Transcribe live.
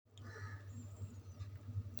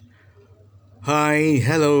Hi,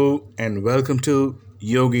 hello, and welcome to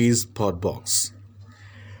Yogi's Podbox.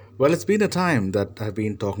 Well, it's been a time that I've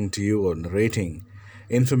been talking to you or narrating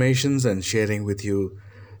informations and sharing with you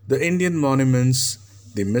the Indian monuments,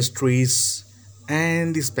 the mysteries,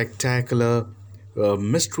 and the spectacular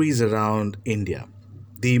mysteries around India.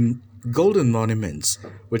 The golden monuments,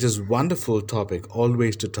 which is wonderful topic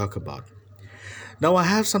always to talk about. Now, I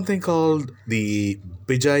have something called the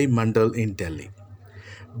Bijay Mandal in Delhi.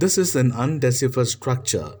 This is an undeciphered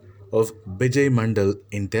structure of Bijay Mandal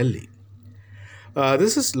in Delhi.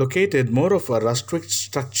 This is located more of a rustic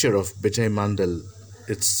structure of Bijay Mandal.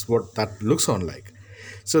 It's what that looks on like.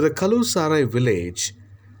 So the Kalu Sarai village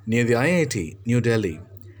near the IIT, New Delhi,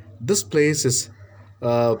 this place is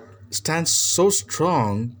uh, stands so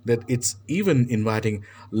strong that it's even inviting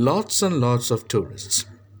lots and lots of tourists.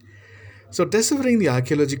 So deciphering the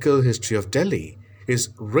archaeological history of Delhi is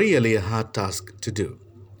really a hard task to do.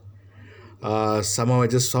 Somehow I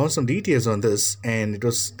just found some details on this, and it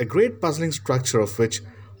was a great puzzling structure of which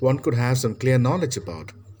one could have some clear knowledge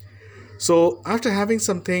about. So, after having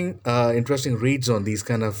something interesting reads on these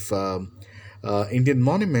kind of Indian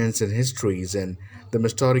monuments and histories and the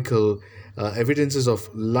historical evidences of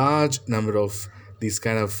large number of these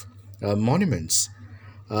kind of monuments,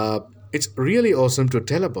 uh, it's really awesome to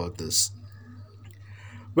tell about this.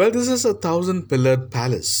 Well, this is a thousand pillared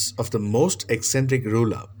palace of the most eccentric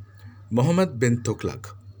ruler, Muhammad bin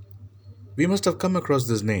Tughlaq. We must have come across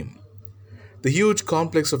this name. The huge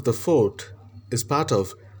complex of the fort is part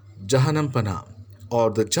of Jahanampana or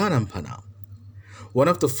the Janampana, one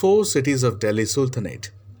of the four cities of Delhi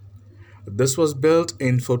Sultanate. This was built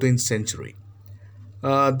in 14th century.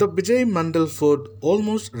 The Vijay Mandal fort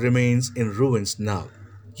almost remains in ruins now.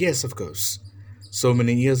 Yes, of course. So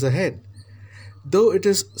many years ahead. Though it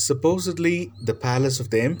is supposedly the palace of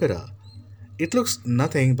the emperor, it looks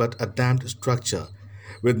nothing but a damned structure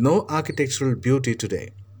with no architectural beauty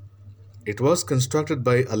today. It was constructed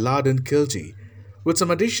by Aladdin Khilji with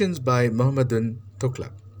some additions by Muhammad bin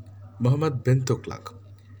Tughlaq. Muhammad bin Tughlaq.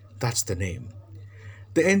 That's the name.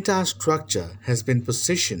 The entire structure has been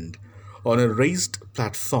positioned on a raised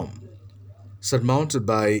platform surmounted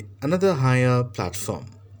by another higher platform,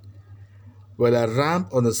 while a ramp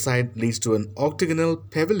on the side leads to an octagonal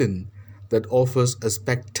pavilion that offers a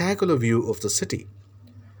spectacular view of the city.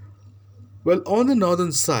 Well, on the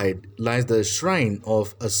northern side lies the shrine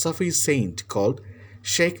of a Sufi saint called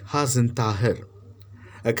Sheikh Hazin Tahir,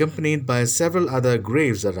 accompanied by several other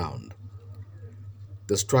graves around.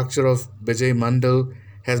 The structure of Vijay Mandal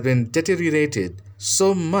has been deteriorated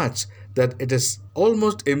so much that it is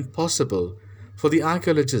almost impossible for the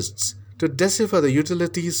archaeologists to decipher the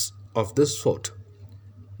utilities of this fort.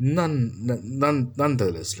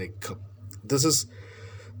 Nonetheless, this is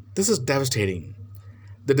this is devastating.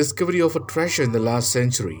 The discovery of a treasure in the last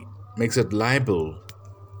century makes it liable.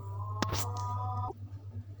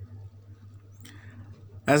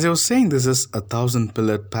 As I was saying, this is a thousand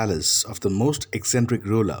pillared palace of the most eccentric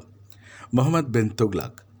ruler, Muhammad bin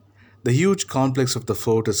Tughlaq. The huge complex of the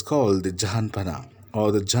fort is called the Jahanpana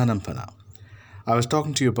or the Janampana. I was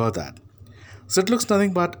talking to you about that. So it looks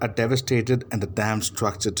nothing but a devastated and a damned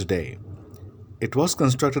structure today. It was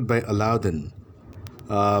constructed by Alauddin.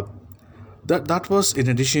 Uh, that was in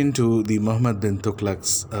addition to the Muhammad bin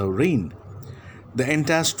Tughlaq's reign. The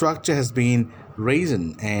entire structure has been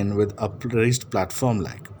raised and with a raised platform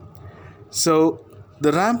like. So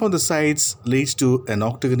the ramp on the sides leads to an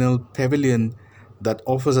octagonal pavilion that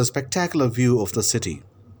offers a spectacular view of the city.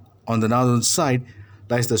 On the northern side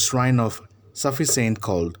lies the shrine of Sufi saint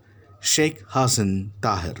called Sheikh Hassan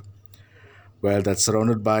Tahir. Well, that's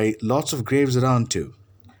surrounded by lots of graves around too.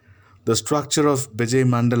 The structure of Bijay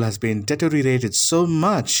Mandal has been deteriorated so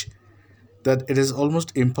much that it is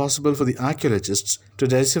almost impossible for the archaeologists to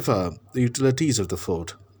decipher the utilities of the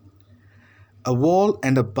fort. A wall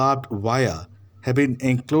and a barbed wire have been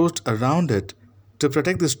enclosed around it to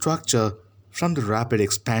protect the structure from the rapid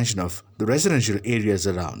expansion of the residential areas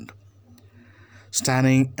around.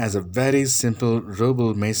 Standing as a very simple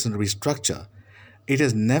rubble masonry structure, it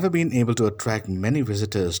has never been able to attract many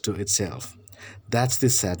visitors to itself. That's the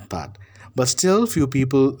sad part. But still, few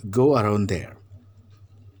people go around there.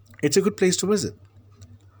 It's a good place to visit.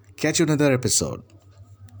 Catch you in another episode.